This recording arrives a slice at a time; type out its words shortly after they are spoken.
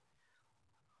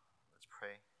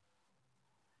pray.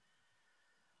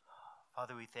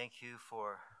 Father, we thank you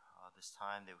for this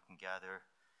time that we can gather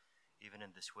even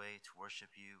in this way to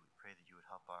worship you. We pray that you would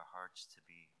help our hearts to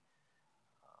be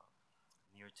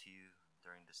near to you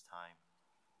during this time,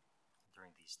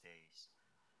 during these days.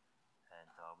 And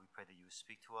we pray that you would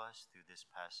speak to us through this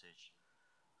passage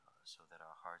so that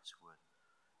our hearts would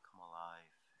come alive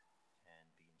and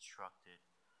be instructed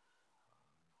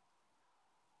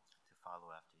to follow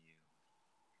after you.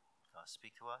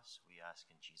 Speak to us, we ask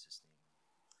in Jesus' name.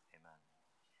 Amen.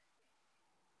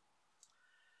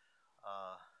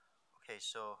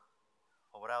 So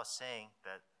what I was saying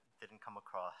that didn't come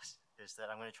across is that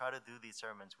I'm going to try to do these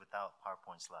sermons without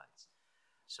PowerPoint slides.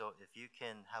 So if you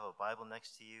can have a Bible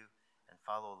next to you and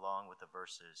follow along with the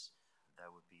verses, that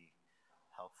would be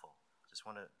helpful. Just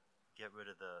want to get rid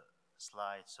of the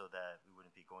slides so that we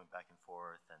wouldn't be going back and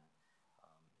forth, and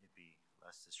it'd be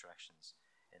less distractions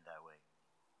in that way.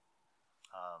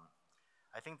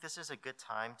 I think this is a good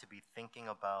time to be thinking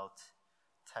about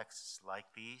texts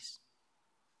like these.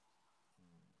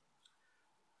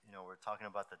 You know, we're talking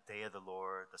about the day of the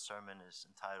Lord. The sermon is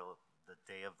entitled The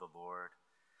Day of the Lord.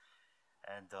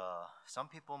 And some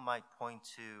people might point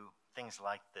to things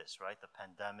like this, right? The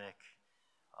pandemic,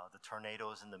 the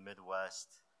tornadoes in the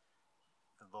Midwest,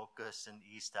 the locusts in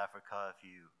East Africa, if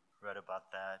you read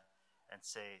about that, and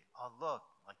say, oh, look,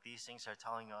 like these things are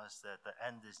telling us that the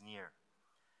end is near.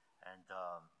 And,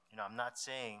 I'm not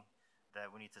saying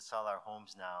that we need to sell our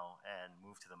homes now and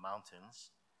move to the mountains,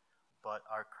 but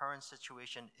our current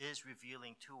situation is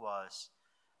revealing to us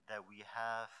that we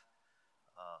have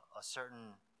a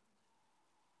certain,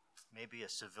 maybe a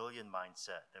civilian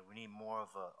mindset, that we need more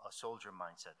of a soldier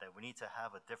mindset, that we need to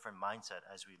have a different mindset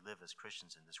as we live as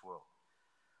Christians in this world.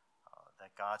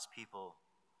 That God's people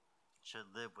should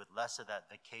live with less of that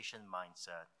vacation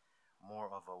mindset, more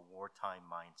of a wartime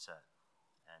mindset.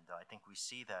 And I think we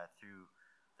see that through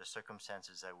the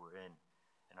circumstances that we're in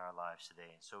our lives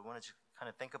today. And so we want to kind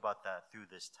of think about that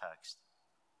through this text.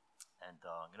 And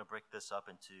I'm going to break this up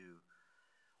into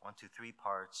 3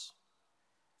 parts.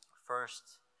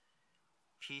 First,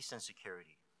 peace and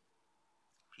security.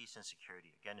 Peace and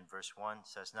security. Again, in verse 1,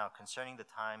 it says, now concerning the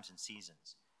times and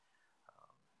seasons,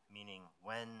 meaning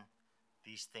when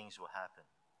these things will happen.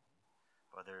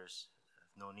 Brothers,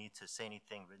 no need to say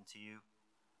anything written to you.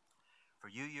 For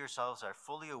you yourselves are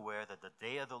fully aware that the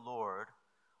day of the Lord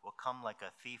will come like a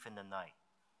thief in the night.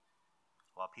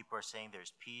 While people are saying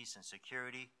there's peace and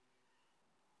security,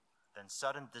 then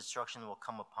sudden destruction will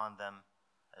come upon them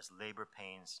as labor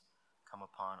pains come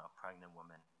upon a pregnant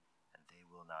woman, and they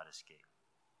will not escape.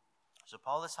 So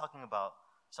Paul is talking about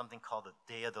something called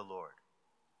the day of the Lord.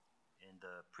 In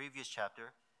the previous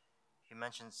chapter, he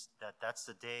mentions that that's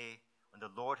the day when the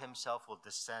Lord himself will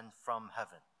descend from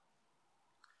heaven.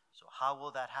 So how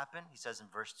will that happen? He says in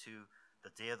verse 2,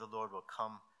 the day of the Lord will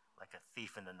come like a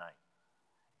thief in the night.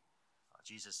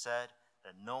 Jesus said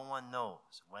that no one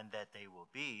knows when that day will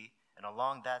be. And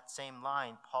along that same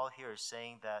line, Paul here is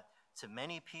saying that to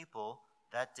many people,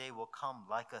 that day will come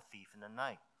like a thief in the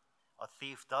night. A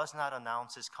thief does not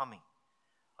announce his coming.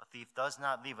 A thief does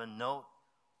not leave a note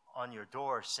on your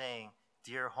door saying,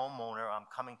 dear homeowner, I'm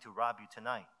coming to rob you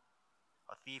tonight.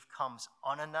 A thief comes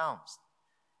unannounced.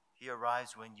 He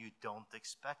arrives when you don't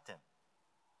expect him.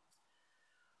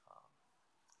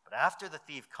 But after the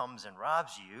thief comes and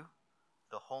robs you,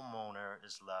 the homeowner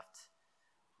is left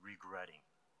regretting.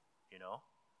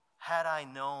 Had I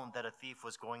known that a thief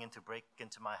was going in to break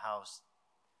into my house,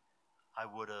 I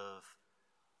would have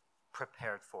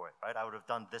prepared for it, right? I would have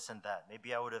done this and that.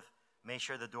 Maybe I would have made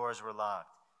sure the doors were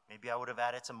locked. Maybe I would have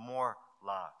added some more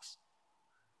locks.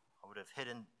 I would have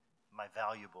hidden my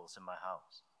valuables in my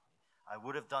house. I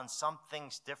would have done some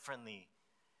things differently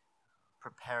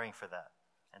preparing for that.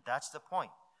 And that's the point.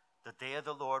 The day of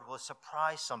the Lord will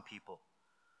surprise some people.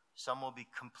 Some will be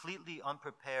completely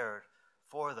unprepared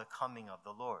for the coming of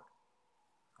the Lord.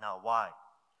 Now, why?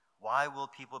 Why will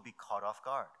people be caught off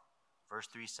guard? Verse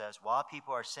 3 says, while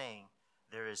people are saying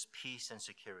there is peace and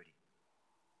security.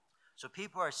 So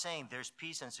people are saying there's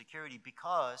peace and security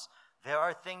because there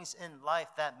are things in life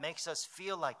that makes us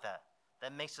feel like that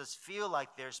makes us feel like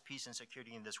there's peace and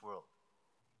security in this world.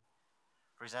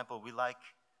 For example, we like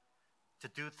to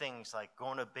do things like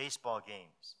going to baseball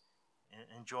games and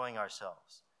enjoying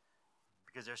ourselves,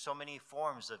 because there's so many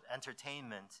forms of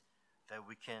entertainment that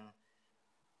we can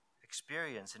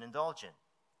experience and indulge in.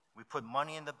 We put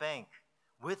money in the bank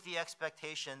with the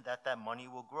expectation that that money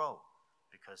will grow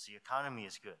because the economy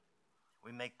is good.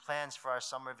 We make plans for our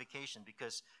summer vacation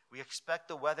because we expect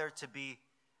the weather to be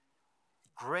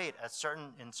great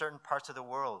in certain parts of the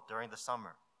world during the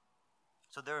summer.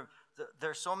 So there are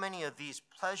there's so many of these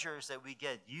pleasures that we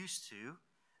get used to,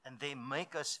 and they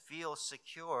make us feel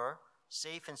secure,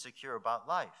 safe and secure about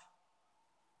life.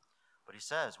 But he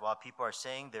says, while people are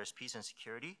saying there's peace and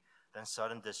security, then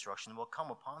sudden destruction will come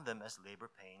upon them as labor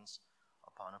pains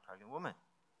upon a pregnant woman.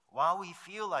 While we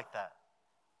feel like that,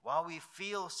 while we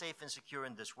feel safe and secure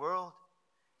in this world,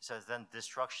 he says, then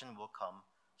destruction will come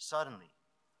suddenly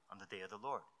on the day of the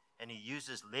Lord. And he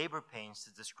uses labor pains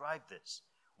to describe this.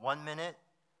 1 minute,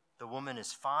 the woman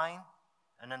is fine,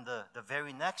 and then the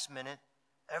very next minute,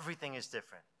 everything is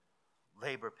different.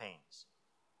 Labor pains.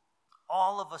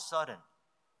 All of a sudden,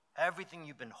 everything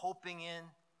you've been hoping in,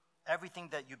 everything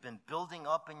that you've been building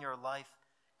up in your life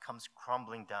comes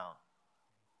crumbling down.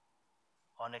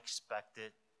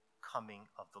 Unexpected coming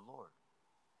of the Lord,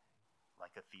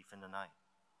 like a thief in the night.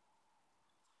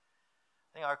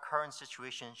 I think our current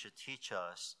situation should teach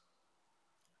us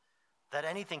that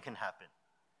anything can happen,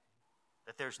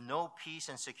 that there's no peace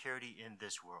and security in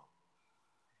this world.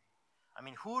 I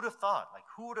mean, who would have thought?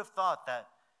 Who would have thought that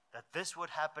this would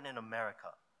happen in America,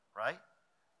 right?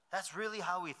 That's really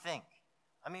how we think.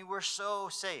 I mean, we're so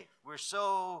safe. We're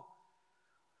so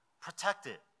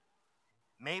protected.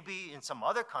 Maybe in some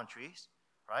other countries,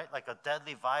 right? Like a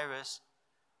deadly virus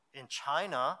in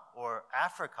China or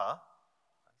Africa.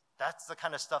 That's the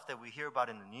kind of stuff that we hear about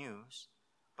in the news.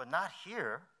 But not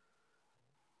here.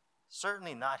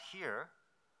 Certainly not here.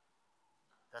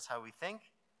 That's how we think.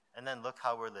 And then look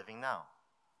how we're living now.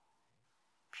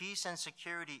 Peace and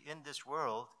security in this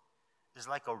world is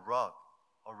like a rug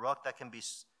that can be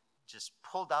just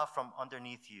pulled out from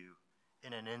underneath you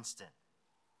in an instant.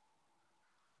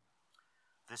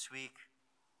 This week,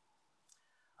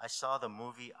 I saw the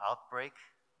movie Outbreak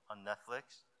on Netflix.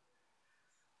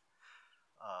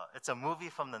 It's a movie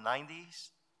from the 90s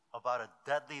about a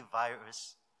deadly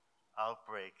virus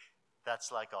outbreak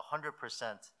that's like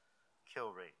 100%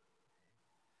 kill rate.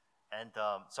 And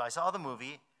so I saw the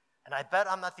movie, and I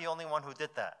bet I'm not the only one who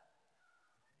did that.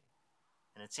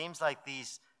 And it seems like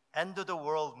these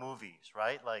end-of-the-world movies,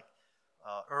 right? Like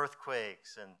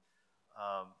earthquakes and,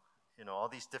 all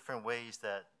these different ways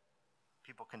that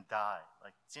people can die.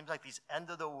 Like, it seems like these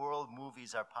end-of-the-world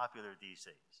movies are popular these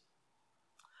days.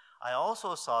 I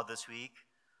also saw this week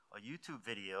a YouTube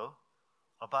video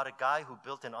about a guy who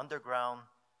built an underground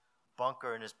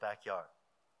bunker in his backyard.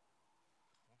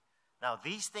 Now,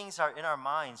 these things are in our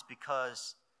minds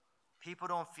because people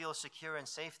don't feel secure and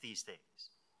safe these days.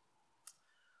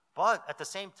 But at the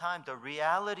same time, the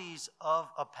realities of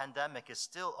a pandemic is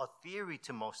still a theory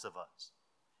to most of us.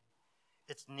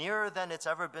 It's nearer than it's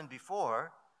ever been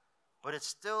before, but it's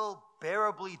still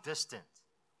bearably distant.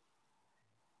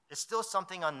 It's still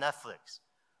something on Netflix,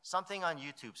 something on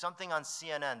YouTube, something on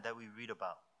CNN that we read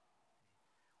about.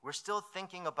 We're still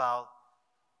thinking about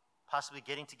possibly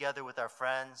getting together with our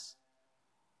friends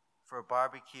for a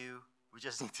barbecue. We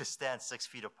just need to stand 6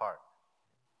 feet apart.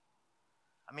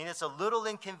 I mean, it's a little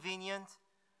inconvenient,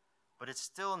 but it's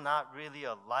still not really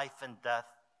a life and death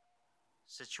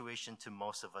situation to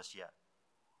most of us yet.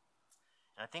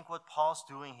 And I think what Paul's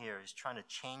doing here is trying to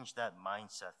change that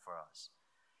mindset for us.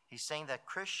 He's saying that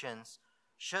Christians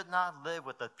should not live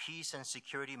with a peace and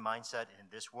security mindset in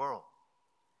this world.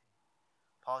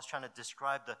 Paul's trying to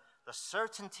describe the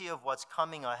certainty of what's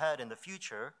coming ahead in the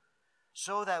future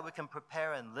so that we can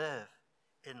prepare and live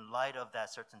in light of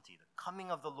that certainty, the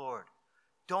coming of the Lord.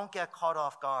 Don't get caught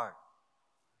off guard.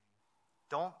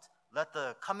 Don't let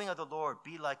the coming of the Lord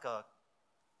be like the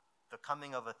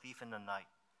coming of a thief in the night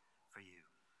for you.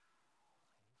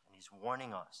 And he's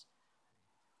warning us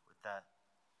with that,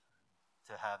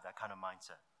 to have that kind of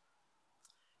mindset.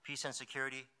 Peace and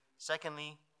security.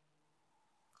 Secondly,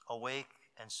 awake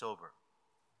and sober.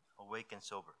 Awake and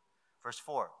sober. Verse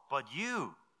 4, but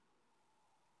you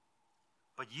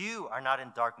are not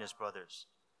in darkness, brothers,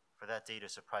 for that day to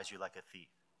surprise you like a thief.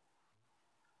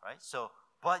 Right? So,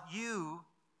 but you,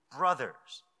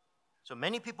 brothers. So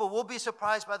many people will be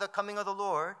surprised by the coming of the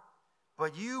Lord,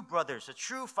 but you, brothers, the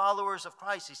true followers of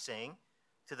Christ, he's saying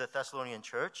to the Thessalonian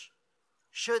church,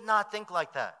 should not think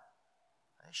like that.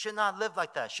 Should not live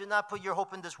like that. Should not put your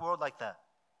hope in this world like that.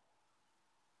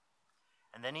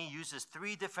 And then he uses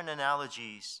 3 different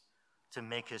analogies to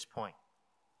make his point.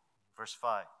 Verse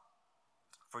 5,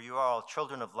 for you are all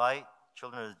children of light,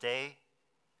 children of the day,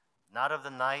 not of the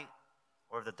night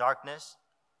or of the darkness.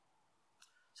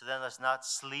 So then let's not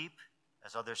sleep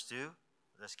as others do.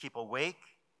 Let's keep awake,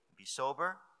 be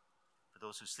sober. For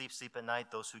those who sleep, sleep at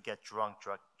night. Those who get drunk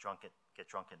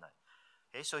at night.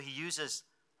 Okay, so he uses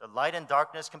the light and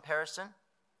darkness comparison,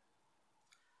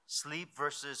 sleep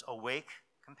versus awake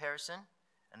comparison,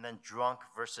 and then drunk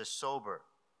versus sober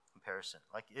comparison.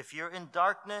 Like if you're in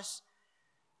darkness,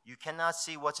 you cannot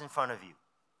see what's in front of you.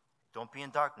 Don't be in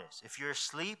darkness. If you're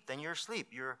asleep, then you're asleep.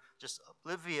 You're just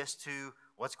oblivious to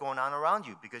what's going on around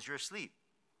you because you're asleep.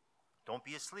 Don't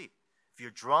be asleep. If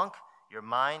you're drunk, your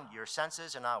mind, your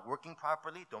senses are not working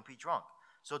properly, don't be drunk.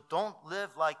 So don't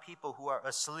live like people who are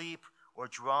asleep or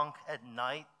drunk at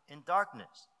night in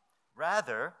darkness.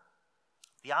 Rather,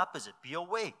 the opposite. Be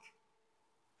awake.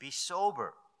 Be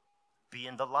sober. Be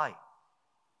in the light.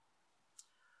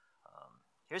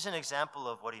 Here's an example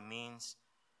of what he means.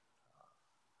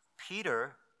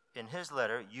 Peter, in his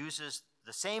letter, uses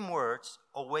the same words,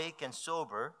 awake and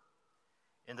sober,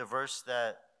 in the verse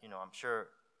that, I'm sure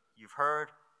you've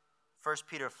heard, 1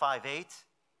 Peter 5:8. He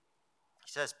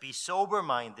says, be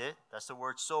sober-minded, that's the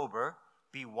word sober.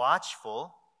 Be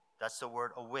watchful, that's the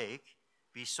word awake.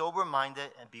 Be sober-minded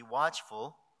and be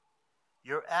watchful.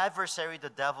 Your adversary, the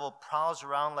devil, prowls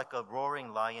around like a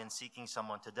roaring lion seeking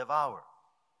someone to devour.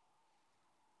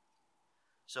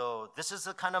 So this is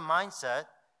the kind of mindset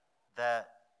that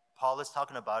Paul is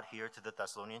talking about here to the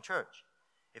Thessalonian church.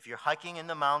 If you're hiking in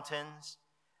the mountains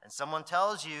and someone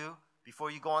tells you before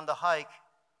you go on the hike,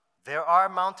 there are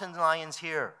mountain lions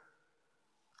here,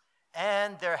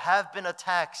 and there have been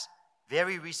attacks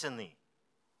very recently.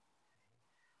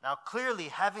 Now, clearly,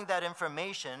 having that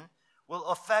information will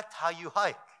affect how you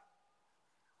hike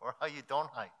or how you don't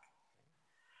hike.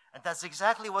 And that's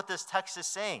exactly what this text is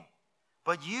saying.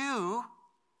 But you,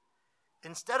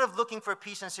 instead of looking for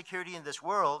peace and security in this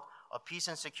world, a peace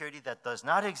and security that does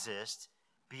not exist,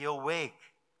 be awake,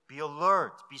 be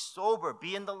alert, be sober,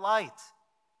 be in the light.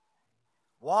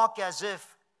 Walk as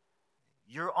if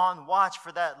you're on watch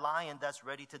for that lion that's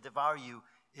ready to devour you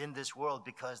in this world,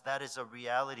 because that is a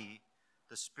reality,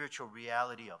 the spiritual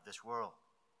reality of this world.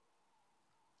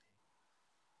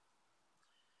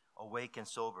 Awake and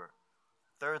sober.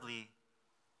 Thirdly,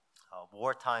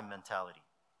 wartime mentality.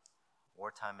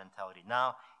 Wartime mentality.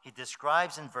 Now, he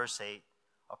describes in verse 8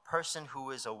 a person who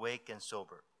is awake and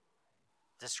sober.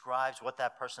 Describes what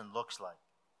that person looks like.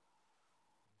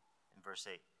 In verse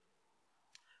 8.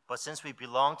 But since we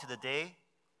belong to the day,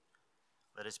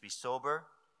 let us be sober,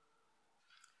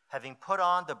 having put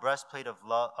on the breastplate of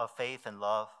faith and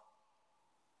love,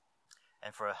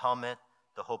 and for a helmet,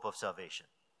 the hope of salvation.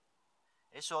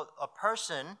 Okay, so a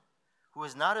person who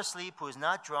is not asleep, who is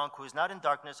not drunk, who is not in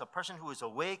darkness, a person who is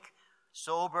awake,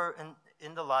 sober,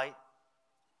 in the light,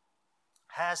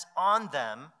 has on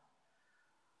them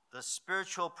the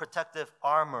spiritual protective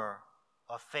armor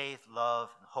of faith, love,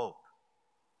 and hope.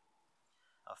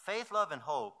 Faith, love, and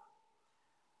hope,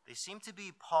 they seem to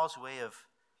be Paul's way of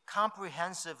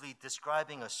comprehensively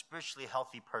describing a spiritually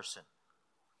healthy person.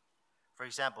 For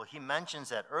example, he mentions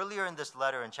that earlier in this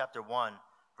letter in chapter 1,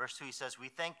 verse 2, he says, we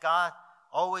thank God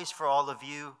always for all of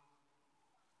you.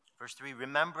 Verse 3,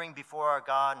 remembering before our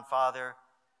God and Father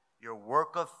your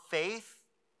work of faith,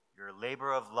 your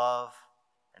labor of love,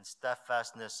 and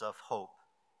steadfastness of hope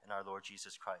in our Lord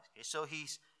Jesus Christ. Okay, so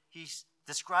he's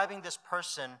describing this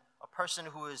person, a person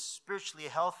who is spiritually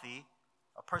healthy,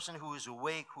 a person who is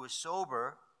awake, who is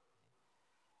sober,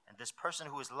 and this person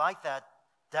who is like that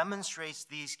demonstrates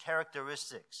these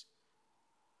characteristics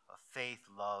of faith,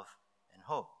 love, and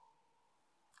hope.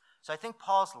 So I think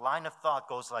Paul's line of thought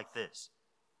goes like this.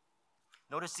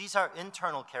 Notice these are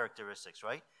internal characteristics,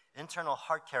 right? Internal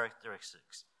heart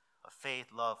characteristics of faith,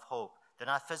 love, hope. They're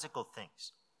not physical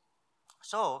things.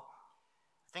 So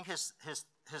I think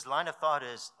his line of thought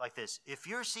is like this. If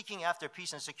you're seeking after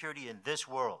peace and security in this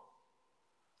world,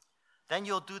 then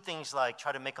you'll do things like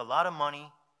try to make a lot of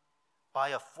money, buy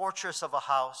a fortress of a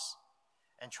house,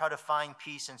 and try to find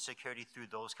peace and security through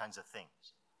those kinds of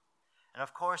things. And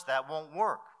of course, that won't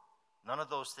work. None of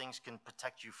those things can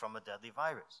protect you from a deadly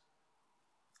virus.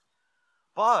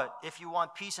 But if you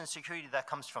want peace and security that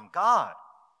comes from God,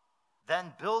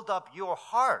 then build up your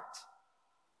heart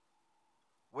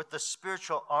with the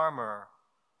spiritual armor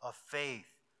of faith,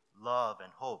 love,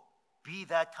 and hope. Be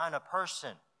that kind of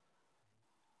person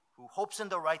who hopes in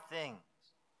the right things,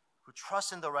 who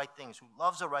trusts in the right things, who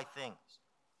loves the right things,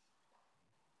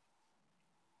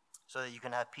 so that you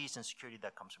can have peace and security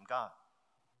that comes from God.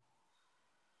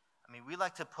 I mean, we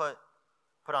like to put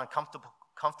on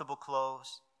comfortable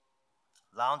clothes,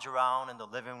 lounge around in the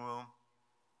living room.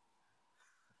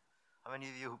 How many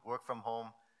of you work from home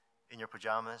in your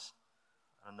pajamas?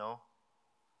 I don't know.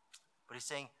 But he's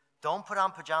saying, don't put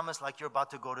on pajamas like you're about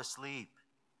to go to sleep.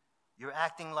 You're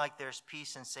acting like there's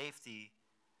peace and safety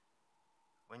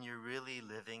when you're really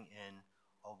living in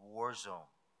a war zone.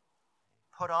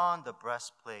 Put on the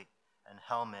breastplate and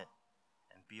helmet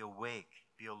and be awake,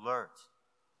 be alert,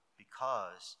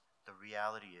 because the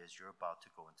reality is you're about to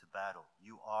go into battle.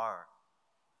 You are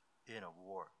in a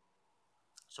war.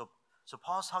 So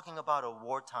Paul's talking about a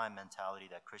wartime mentality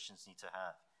that Christians need to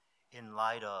have in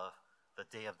light of the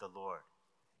day of the Lord.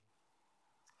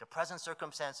 The present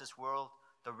circumstances world,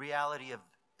 the reality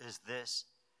is this.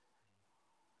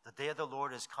 The day of the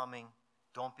Lord is coming.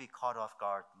 Don't be caught off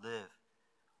guard. Live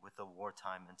with a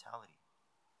wartime mentality.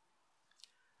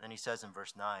 Then he says in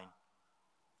verse 9,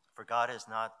 "For God has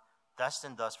not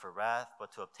destined us for wrath,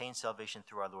 but to obtain salvation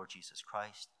through our Lord Jesus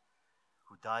Christ,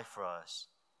 who died for us,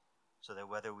 so that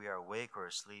whether we are awake or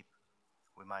asleep,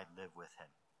 we might live with him."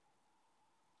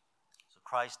 So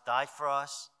Christ died for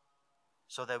us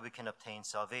so that we can obtain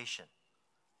salvation.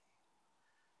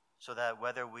 So that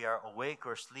whether we are awake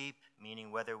or asleep,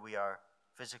 meaning whether we are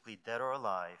physically dead or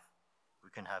alive,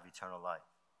 we can have eternal life.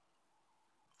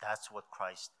 That's what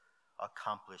Christ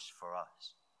accomplished for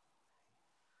us.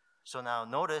 So now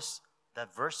notice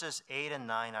that verses 8 and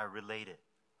 9 are related,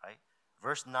 right?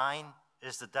 Verse 9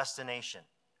 is the destination,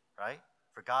 right?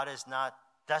 For God has not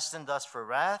destined us for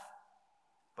wrath,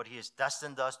 but he has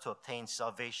destined us to obtain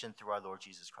salvation through our Lord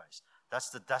Jesus Christ. That's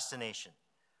the destination.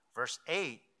 Verse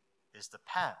 8 is the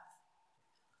path.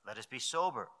 Let us be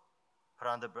sober. Put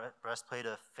on the breastplate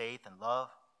of faith and love,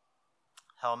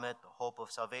 helmet, the hope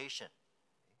of salvation.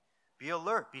 Be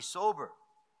alert, be sober.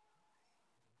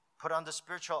 Put on the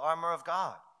spiritual armor of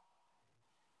God.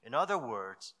 In other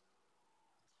words,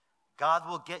 God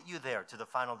will get you there to the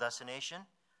final destination.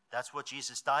 That's what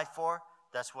Jesus died for.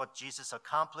 That's what Jesus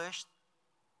accomplished.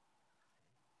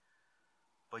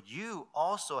 But you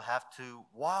also have to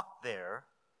walk there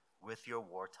with your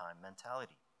wartime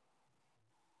mentality.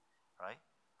 Right?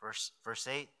 Verse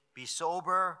 8, be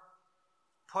sober,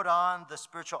 put on the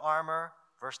spiritual armor.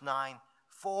 Verse 9,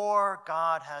 for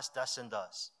God has destined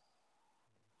us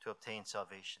to obtain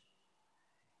salvation.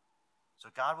 So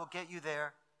God will get you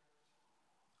there,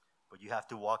 but you have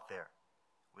to walk there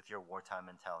with your wartime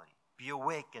mentality. Be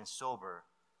awake and sober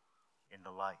in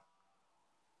the light.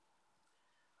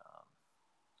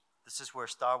 This is where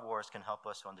Star Wars can help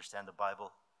us to understand the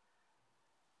Bible.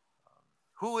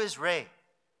 Who is Rey?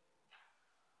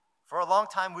 For a long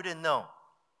time, we didn't know.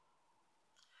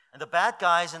 And the bad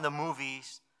guys in the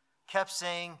movies kept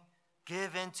saying,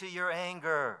 give into your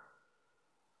anger.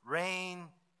 Reign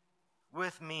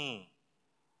with me.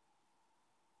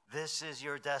 This is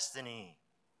your destiny.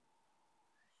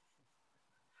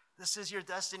 This is your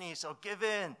destiny, so give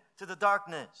in to the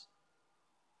darkness.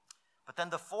 But then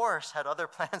the Force had other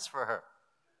plans for her,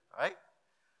 right?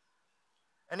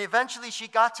 And eventually she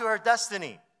got to her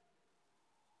destiny.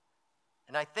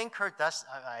 And I think her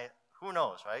destiny, who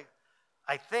knows, right?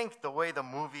 I think the way the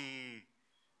movie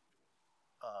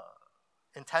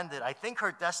intended, I think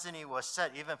her destiny was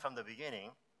set even from the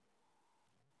beginning.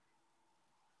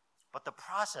 But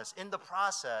in the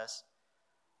process,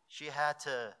 she had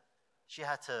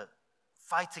to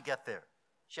fight to get there.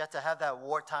 She had to have that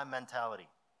wartime mentality.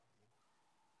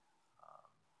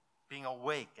 Being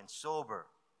awake and sober,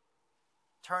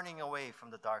 turning away from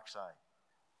the dark side,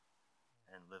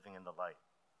 and living in the light.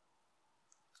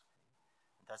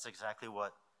 That's exactly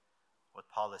what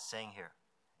Paul is saying here.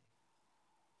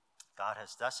 God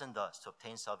has destined us to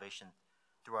obtain salvation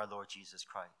through our Lord Jesus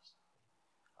Christ.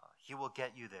 He will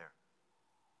get you there.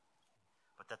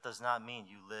 But that does not mean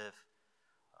you live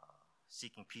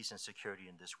seeking peace and security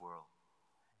in this world.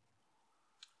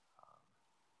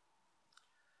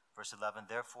 Verse 11,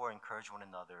 therefore encourage one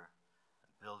another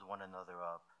and build one another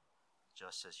up,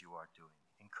 just as you are doing.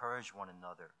 Encourage one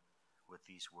another with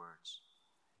these words.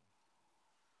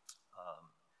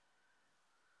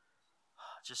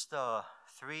 Just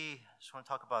want to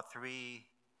talk about three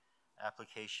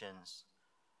applications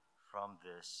from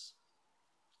this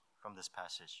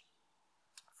passage.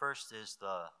 First is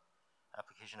the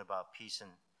application about peace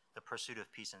and the pursuit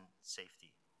of peace and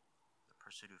safety. The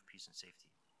pursuit of peace and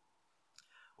safety.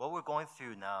 What we're going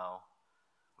through now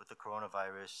with the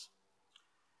coronavirus,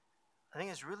 I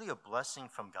think is really a blessing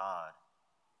from God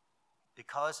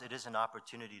because it is an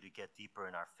opportunity to get deeper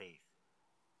in our faith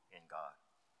in God.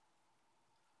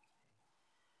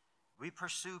 We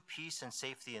pursue peace and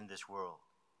safety in this world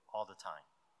all the time.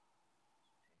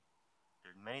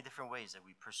 There are many different ways that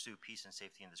we pursue peace and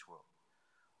safety in this world.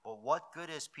 But what good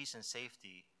is peace and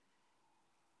safety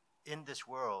in this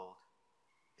world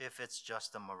if it's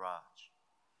just a mirage?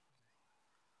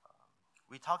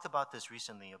 We talked about this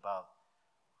recently about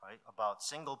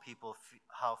single people,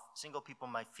 how single people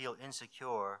might feel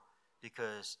insecure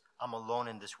because I'm alone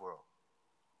in this world.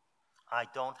 I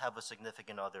don't have a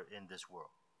significant other in this world.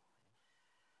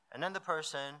 And then the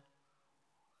person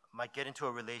might get into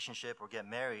a relationship or get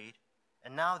married,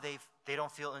 and now they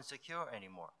don't feel insecure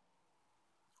anymore.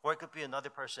 Or it could be another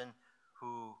person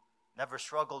who never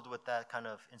struggled with that kind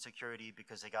of insecurity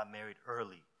because they got married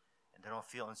early and they don't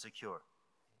feel insecure.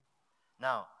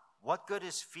 Now, what good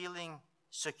is feeling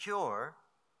secure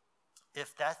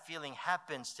if that feeling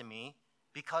happens to me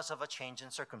because of a change in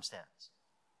circumstance?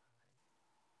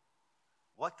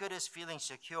 What good is feeling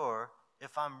secure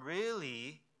if I'm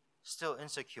really still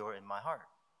insecure in my heart?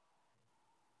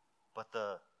 But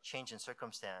the change in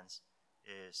circumstance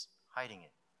is hiding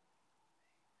it.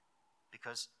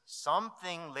 Because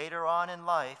something later on in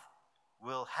life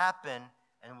will happen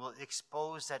and will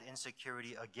expose that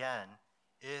insecurity again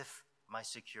if my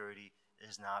security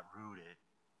is not rooted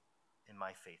in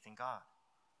my faith in God.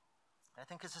 I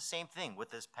think it's the same thing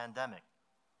with this pandemic.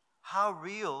 How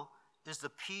real is the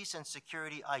peace and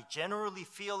security I generally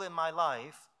feel in my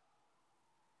life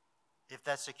if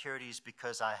that security is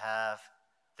because I have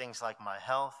things like my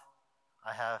health,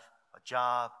 I have a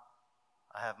job,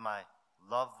 I have my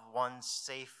loved ones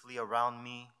safely around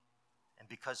me, and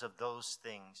because of those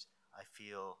things, I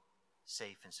feel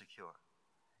safe and secure.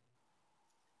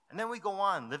 And then we go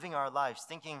on living our lives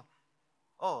thinking,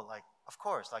 oh, of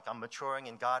course, I'm maturing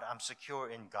in God, I'm secure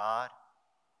in God.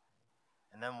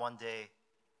 And then one day,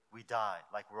 we die.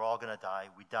 We're all going to die.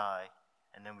 We die.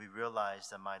 And then we realize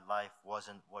that my life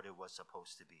wasn't what it was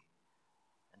supposed to be.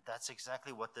 And that's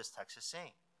exactly what this text is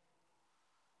saying.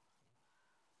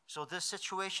 So this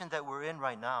situation that we're in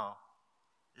right now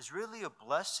is really a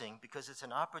blessing because it's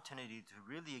an opportunity to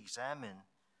really examine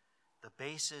the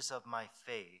basis of my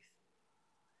faith.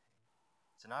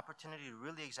 It's an opportunity to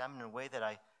really examine in a way that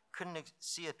I couldn't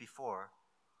see it before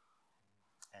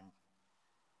and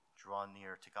draw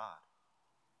near to God.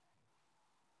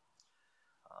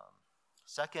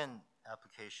 Second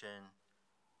application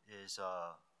is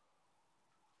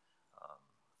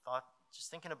thought,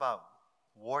 just thinking about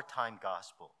wartime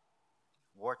gospel.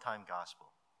 Wartime gospel.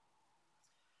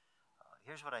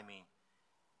 Here's what I mean.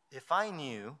 If I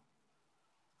knew,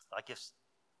 if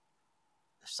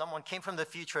someone came from the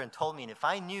future and told me, and if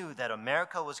I knew that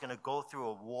America was going to go through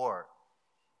a war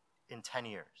in 10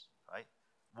 years, right?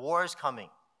 War is coming.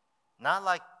 Not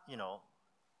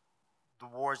the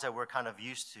wars that we're kind of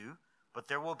used to, but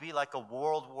there will be a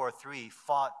World War III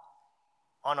fought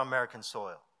on American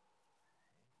soil.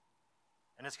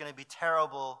 And it's going to be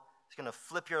terrible. It's going to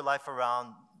flip your life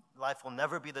around. Life will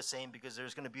never be the same because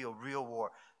there's going to be a real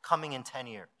war coming in 10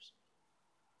 years.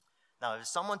 Now, if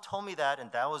someone told me that, and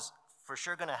that was for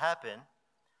sure going to happen,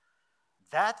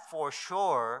 that for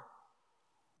sure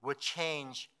would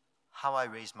change how I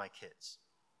raise my kids.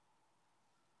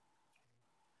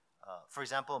 For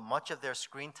example, much of their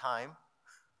screen time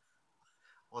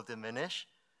will diminish,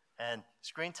 and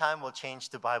screen time will change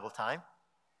to Bible time.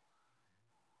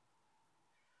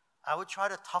 I would try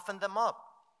to toughen them up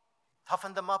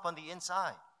on the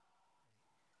inside.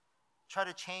 Try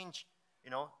to change,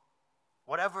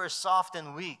 whatever is soft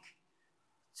and weak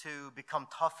to become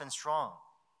tough and strong.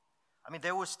 I mean,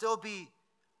 there will still be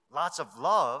lots of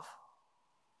love,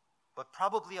 but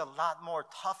probably a lot more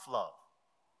tough love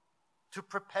to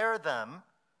prepare them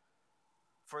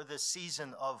for this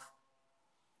season of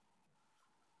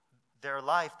their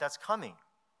life that's coming.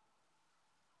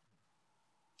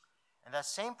 And that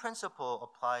same principle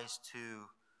applies to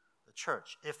the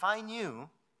church. If I knew,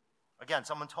 again,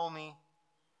 someone told me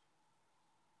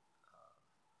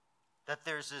that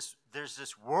there's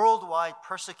this worldwide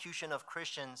persecution of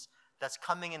Christians that's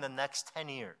coming in the next 10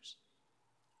 years,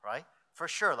 right? For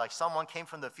sure, someone came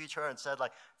from the future and said,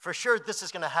 for sure this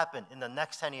is going to happen in the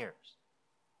next 10 years.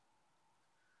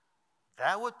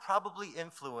 That would probably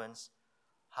influence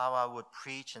how I would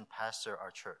preach and pastor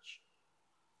our church.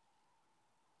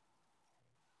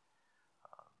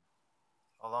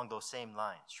 Along those same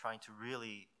lines, trying to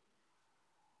really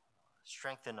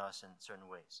strengthen us in certain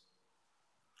ways.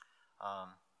 I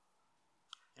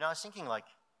was thinking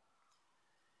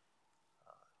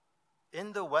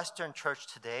in the Western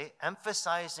church today,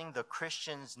 emphasizing the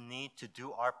Christians' need to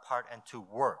do our part and to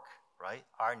work, right?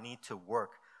 Our need to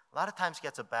work, a lot of times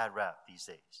gets a bad rap these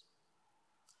days.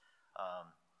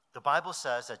 The Bible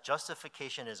says that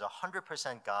justification is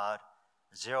 100% God,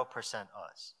 0%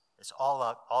 us. It's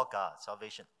all God,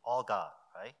 salvation, all God,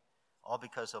 right? All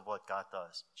because of what God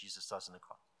does, Jesus does in the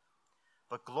cross.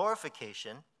 But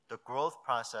glorification, the growth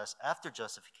process after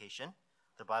justification,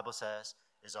 the Bible says,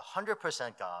 is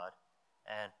 100% God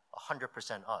and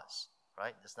 100% us,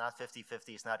 right? It's not 50-50,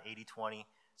 it's not 80-20.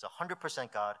 It's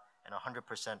 100% God and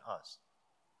 100% us,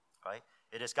 right?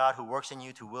 It is God who works in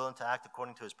you to will and to act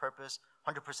according to his purpose,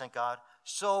 100% God.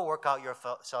 So work out your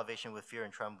salvation with fear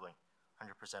and trembling,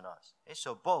 100% us. Okay?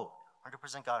 So both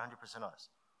 100% God, 100% us.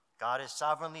 God is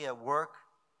sovereignly at work,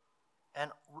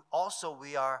 and also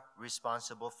we are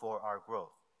responsible for our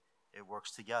growth. It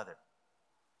works together.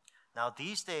 Now,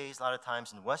 these days, a lot of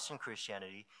times in Western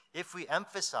Christianity, if we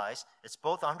emphasize, it's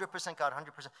both 100% God,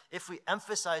 100%, if we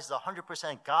emphasize the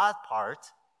 100% God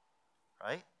part,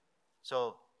 right?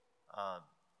 So,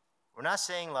 we're not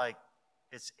saying like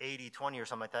it's 80-20 or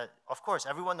something like that. Of course,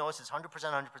 everyone knows it's 100%,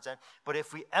 100%. But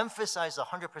if we emphasize the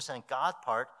 100% God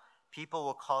part, people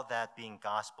will call that being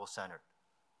gospel-centered.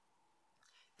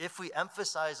 If we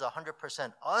emphasize the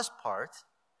 100% us part,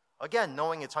 again,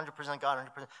 knowing it's 100% God,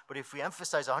 100%, but if we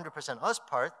emphasize 100% us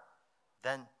part,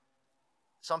 then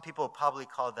some people will probably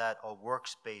call that a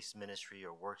works-based ministry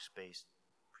or works-based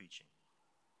preaching.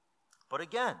 But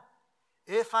again,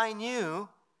 if I knew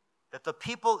that the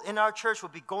people in our church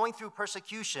would be going through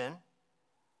persecution,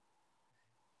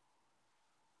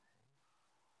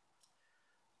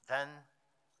 then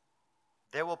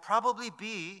there will probably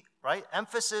be, right,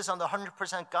 emphasis on the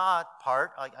 100% God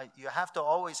part. You have to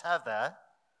always have that.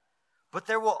 But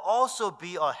there will also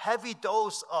be a heavy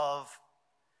dose of,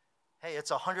 hey,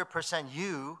 it's 100%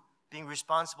 you being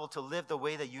responsible to live the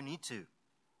way that you need to.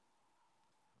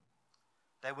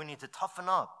 That we need to toughen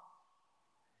up.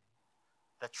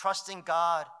 That trusting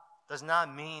God does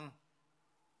not mean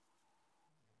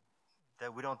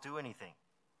that we don't do anything.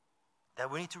 That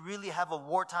we need to really have a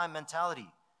wartime mentality.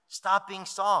 Stop being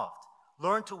soft.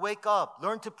 Learn to wake up.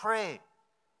 Learn to pray.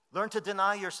 Learn to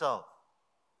deny yourself.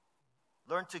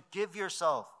 Learn to give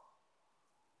yourself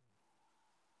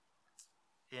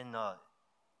in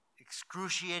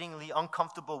excruciatingly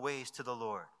uncomfortable ways to the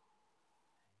Lord.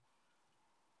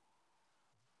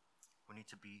 We need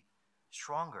to be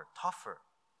stronger, tougher.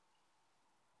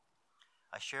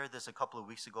 I shared this a couple of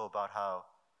weeks ago about how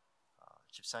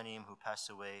Chipsanim, who passed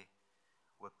away,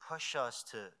 would push us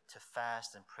to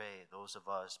fast and pray. Those of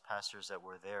us, pastors that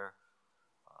were there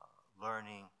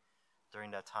learning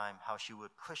during that time, how she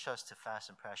would push us to fast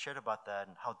and pray. I shared about that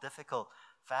and how difficult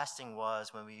fasting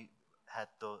was when we had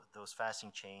those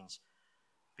fasting chains,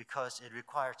 because it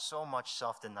required so much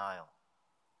self-denial.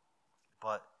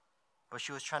 But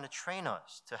she was trying to train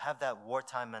us to have that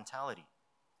wartime mentality.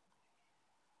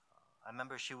 I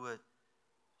remember she would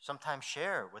sometimes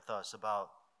share with us about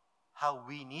how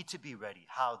we need to be ready,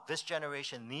 how this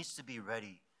generation needs to be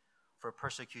ready for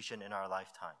persecution in our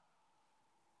lifetime.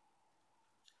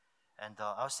 And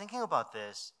I was thinking about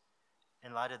this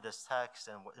in light of this text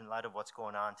and in light of what's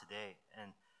going on today.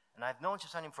 And I've known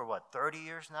Chipsanim for 30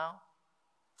 years now?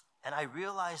 And I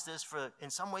realized this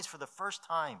in some ways for the first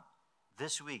time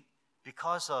this week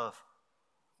because of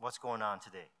what's going on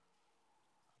today.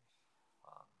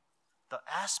 The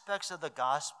aspects of the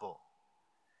gospel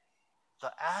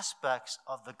that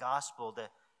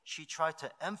she tried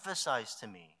to emphasize to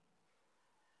me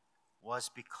was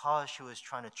because she was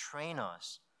trying to train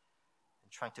us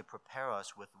and trying to prepare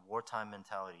us with wartime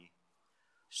mentality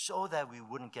so that we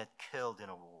wouldn't get killed in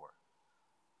a war,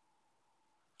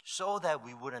 so that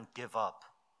we wouldn't give up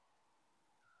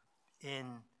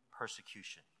in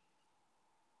persecution.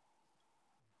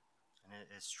 And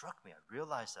it struck me. I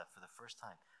realized that for the first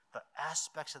time. The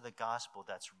aspects of the gospel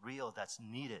that's real, that's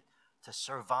needed to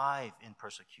survive in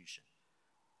persecution.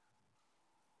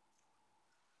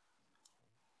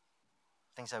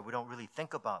 Things that we don't really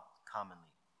think about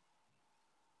commonly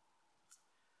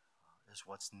is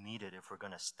what's needed if we're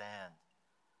going to stand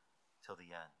till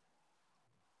the end.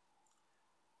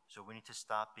 So we need to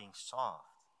stop being soft.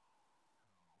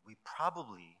 We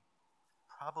probably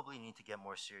need to get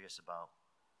more serious about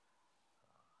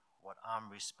what I'm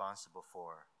responsible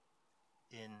for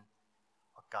in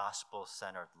a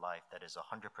gospel-centered life that is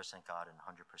 100% God and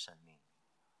 100% me.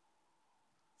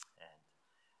 And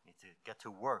need to get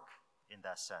to work in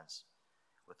that sense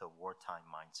with a wartime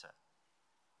mindset.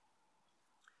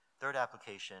 Third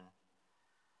application,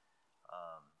 I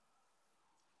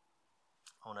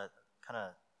want to kind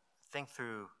of think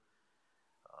through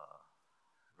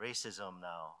racism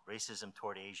now, racism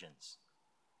toward Asians,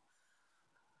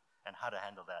 and how to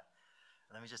handle that.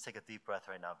 And let me just take a deep breath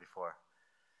right now before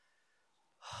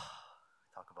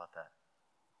talk about that.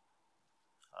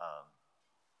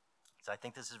 So I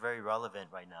think this is very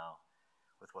relevant right now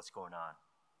with what's going on.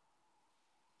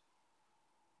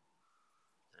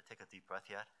 Did I take a deep breath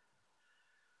yet?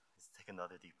 Let's take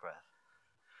another deep breath.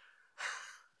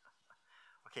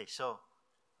 Okay, so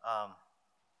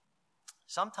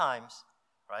sometimes,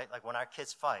 right, like when our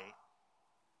kids fight,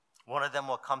 one of them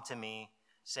will come to me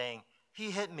saying,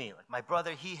 "He hit me," like my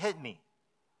brother, he hit me.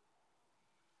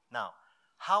 Now,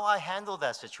 how I handle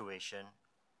that situation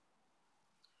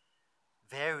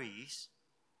varies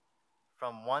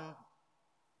from one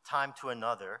time to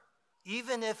another,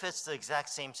 even if it's the exact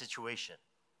same situation,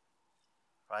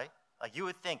 right? Like you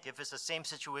would think if it's the same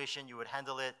situation, you would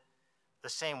handle it the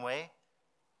same way.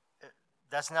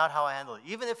 That's not how I handle it.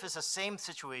 Even if it's the same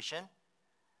situation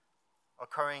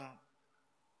occurring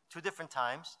 2 different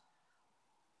times,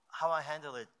 how I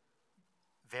handle it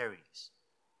varies.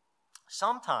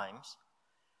 Sometimes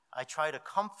I try to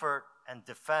comfort and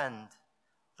defend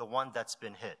the one that's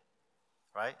been hit,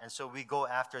 right? And so we go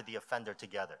after the offender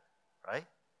together, right?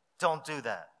 Don't do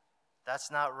that.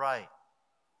 That's not right.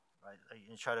 Right?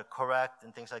 You try to correct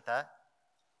and things like that.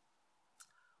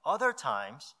 Other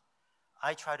times,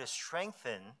 I try to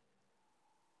strengthen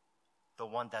the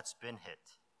one that's been hit.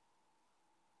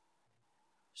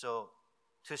 So,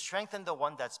 to strengthen the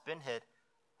one that's been hit,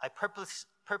 I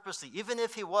purposely, even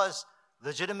if he was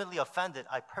legitimately offended,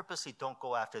 I purposely don't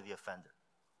go after the offender.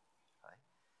 Right?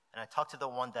 And I talk to the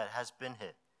one that has been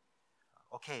hit.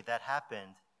 Okay, that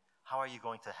happened. How are you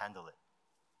going to handle it?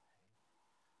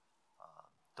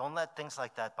 Don't let things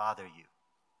like that bother you.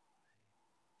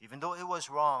 Even though it was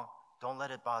wrong, don't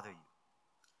let it bother you.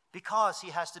 Because he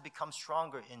has to become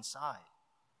stronger inside.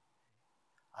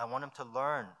 I want him to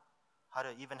learn how to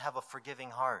even have a forgiving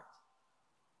heart,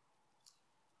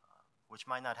 which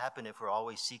might not happen if we're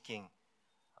always seeking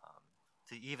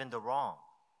to even the wrong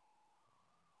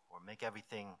or make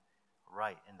everything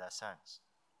right in that sense.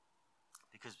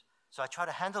 So I try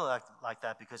to handle it like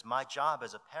that because my job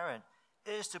as a parent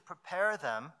is to prepare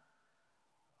them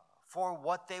for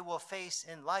what they will face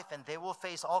in life, and they will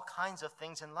face all kinds of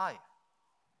things in life.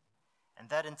 And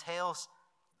that entails,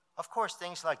 of course,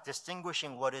 things like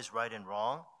distinguishing what is right and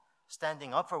wrong,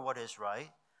 standing up for what is right,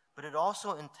 but it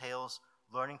also entails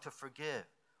learning to forgive,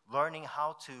 learning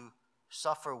how to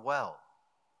suffer well.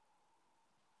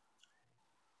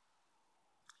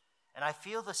 And I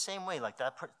feel the same way, like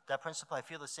that principle, I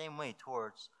feel the same way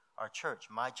towards our church.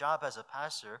 My job as a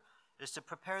pastor is to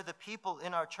prepare the people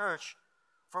in our church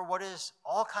for what is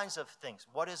all kinds of things,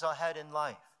 what is ahead in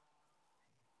life.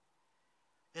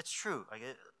 It's true.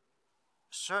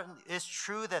 It's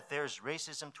true that there's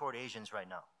racism toward Asians right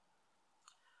now.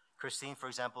 Christine, for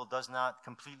example, does not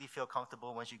completely feel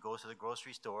comfortable when she goes to the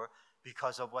grocery store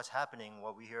because of what's happening,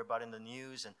 what we hear about in the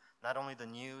news, and not only the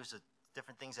news, the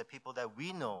different things that people that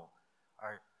we know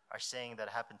are saying that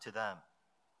happened to them.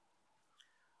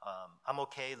 I'm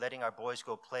okay letting our boys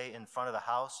go play in front of the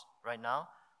house right now,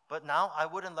 but now I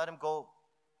wouldn't let them go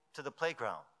to the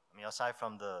playground. I mean, aside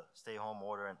from the stay-home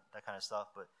order and that kind of stuff,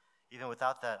 but even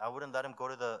without that, I wouldn't let them go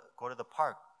to the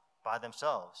park by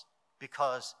themselves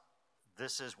because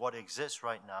this is what exists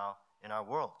right now in our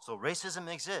world. So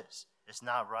racism exists. It's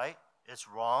not right. It's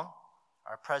wrong.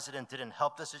 Our president didn't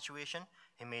help the situation.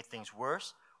 He made things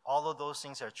worse. All of those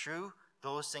things are true.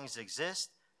 Those things exist.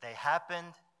 They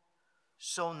happened.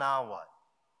 So now what?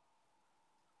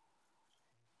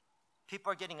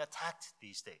 People are getting attacked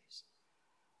these days.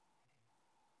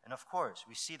 And of course,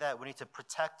 we see that we need to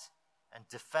protect and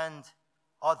defend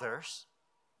others,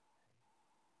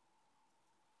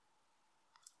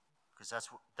 because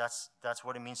that's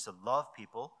what it means to love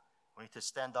people. We need to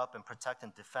stand up and protect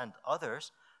and defend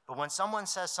others. But when someone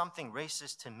says something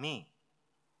racist to me,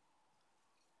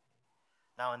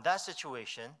 now in that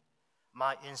situation,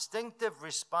 my instinctive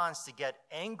response to get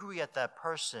angry at that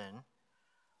person,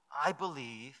 I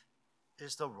believe,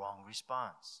 is the wrong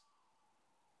response.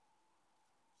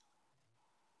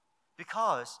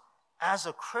 Because as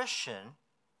a Christian,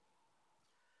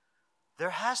 there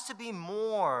has to be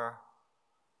more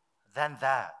than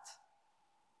that.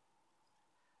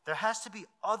 There has to be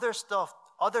other stuff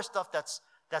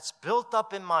that's built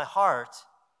up in my heart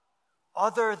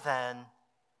other than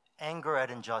anger at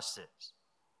injustice.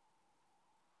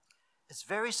 It's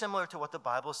very similar to what the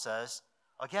Bible says,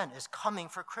 again, is coming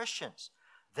for Christians.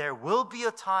 There will be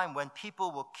a time when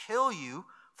people will kill you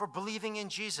for believing in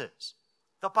Jesus.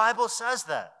 The Bible says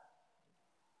that.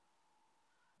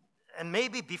 And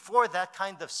maybe before that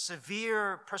kind of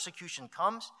severe persecution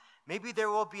comes, maybe there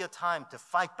will be a time to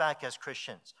fight back as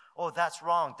Christians. Oh, that's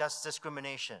wrong. That's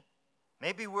discrimination.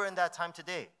 Maybe we're in that time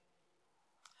today.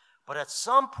 But at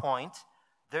some point,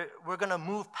 we're going to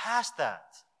move past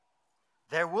that.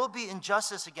 There will be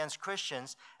injustice against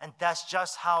Christians, and that's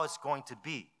just how it's going to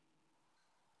be.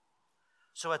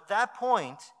 So at that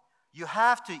point, you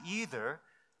have to either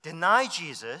deny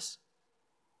Jesus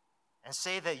and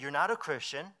say that you're not a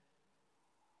Christian,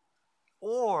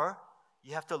 or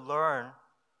you have to learn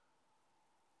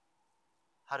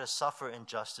how to suffer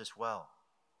injustice well.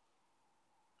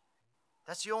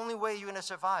 That's the only way you're going to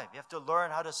survive. You have to learn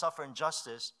how to suffer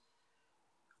injustice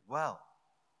well.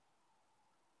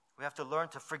 We have to learn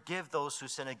to forgive those who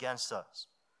sin against us.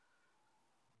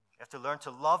 We have to learn to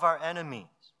love our enemies.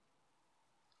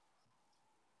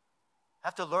 We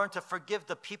have to learn to forgive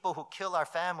the people who kill our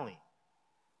family.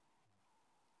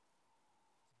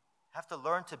 We have to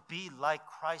learn to be like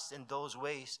Christ in those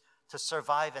ways to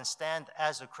survive and stand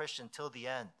as a Christian till the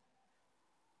end.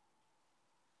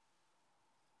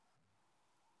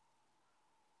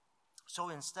 So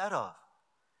instead of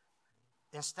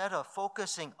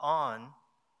focusing on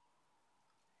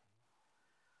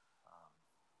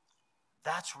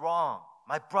that's wrong,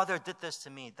 my brother did this to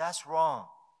me, that's wrong.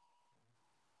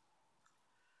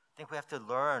 I think we have to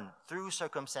learn through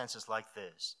circumstances like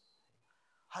this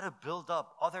how to build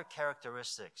up other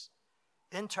characteristics,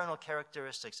 internal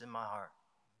characteristics in my heart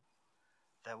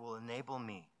that will enable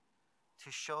me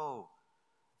to show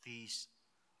these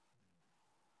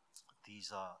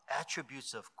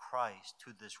attributes of Christ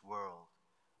to this world,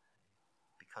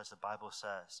 because the Bible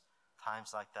says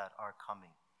times like that are coming,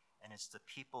 and it's the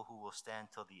people who will stand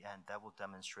till the end that will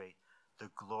demonstrate the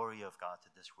glory of God to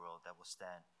this world, that will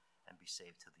stand and be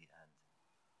saved to the end.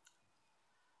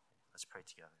 Let's pray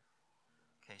together.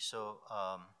 Okay, so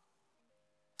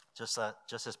just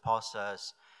as Paul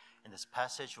says in this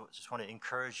passage, I just want to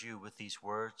encourage you with these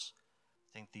words.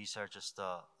 I think these are just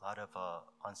a lot of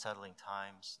unsettling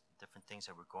times, different things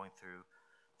that we're going through,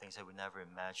 things that we never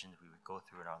imagined we would go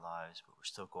through in our lives, but we're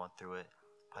still going through it.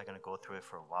 Probably going to go through it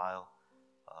for a while.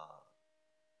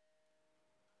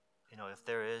 If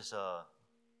there is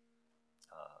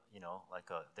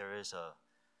there is a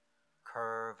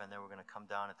curve, and then we're going to come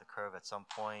down at the curve at some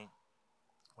point.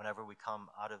 Whenever we come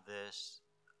out of this,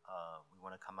 we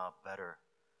want to come out better,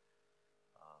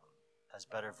 as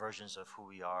better versions of who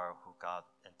we are, who God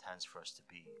intends for us to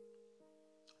be,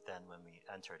 than when we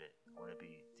entered it. We want to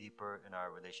be deeper in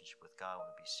our relationship with God. We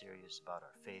want to be serious about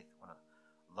our faith. We want to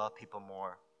love people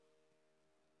more.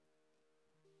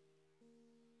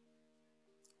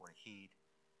 We want to heed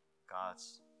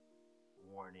God's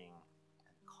warning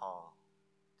and call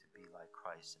to be like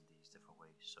Christ in these different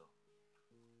ways.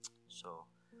 So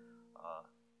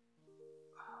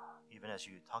even as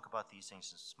you talk about these things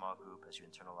in a small group, as you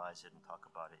internalize it and talk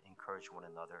about it, encourage one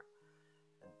another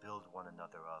and build one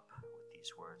another up with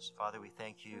these words. Father, we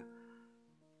thank you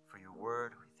for your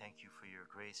word. We thank you for your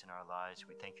grace in our lives.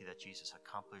 We thank you that Jesus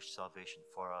accomplished salvation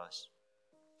for us.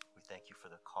 We thank you for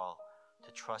the call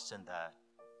to trust in that,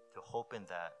 to hope in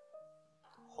that,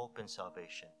 to hope in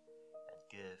salvation, and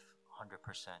give 100%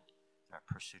 in our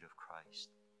pursuit of Christ.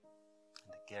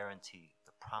 And the guarantee,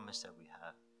 the promise that we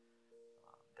have,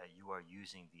 that you are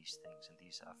using these things and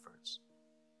these efforts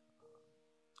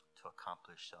to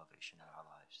accomplish salvation in our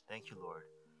lives. Thank you, Lord.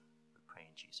 We pray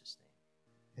in Jesus' name.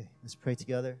 Okay, let's pray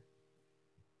together.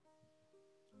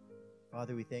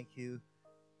 Father, we thank you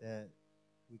that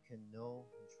we can know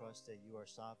and trust that you are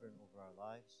sovereign over our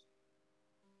lives.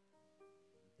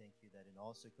 We thank you that in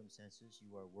all circumstances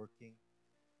you are working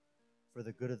for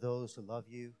the good of those who love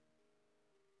you.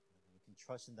 We can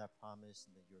trust in that promise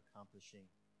and that you're accomplishing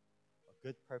a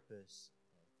good purpose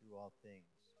through all things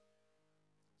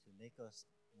to make us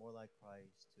more like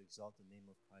Christ, to exalt the name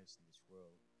of Christ in this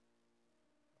world.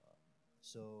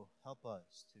 So help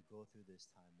us to go through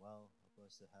this time well. Help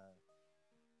us to have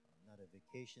not a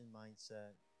vacation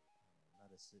mindset,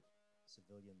 not a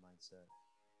civilian mindset,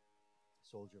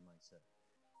 soldier mindset,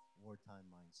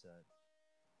 wartime mindset,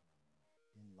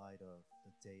 in light of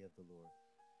the day of the Lord.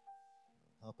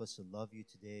 Help us to love you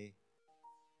today.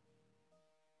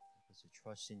 Help us to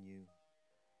trust in you.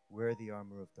 Wear the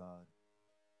armor of God.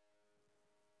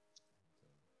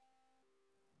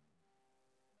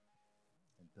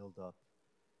 And build up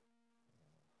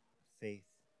faith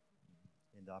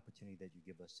in the opportunity that you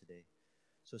give us today.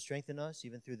 So strengthen us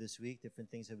even through this week,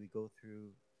 different things that we go through,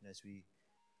 and as we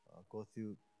go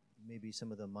through maybe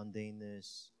some of the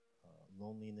mundaneness,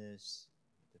 loneliness,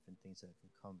 different things that can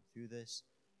come through this.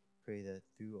 Pray that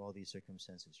through all these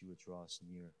circumstances you would draw us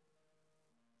near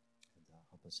and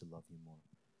help us to love you more.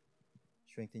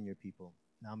 Strengthen your people.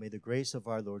 Now may the grace of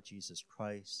our Lord Jesus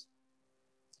Christ,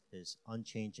 his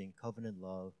unchanging covenant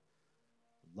love,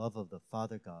 the love of the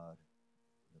Father God,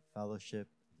 the fellowship,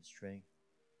 the strength,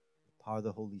 the power of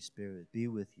the Holy Spirit be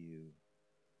with you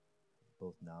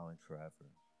both now and forever.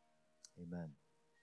 Amen.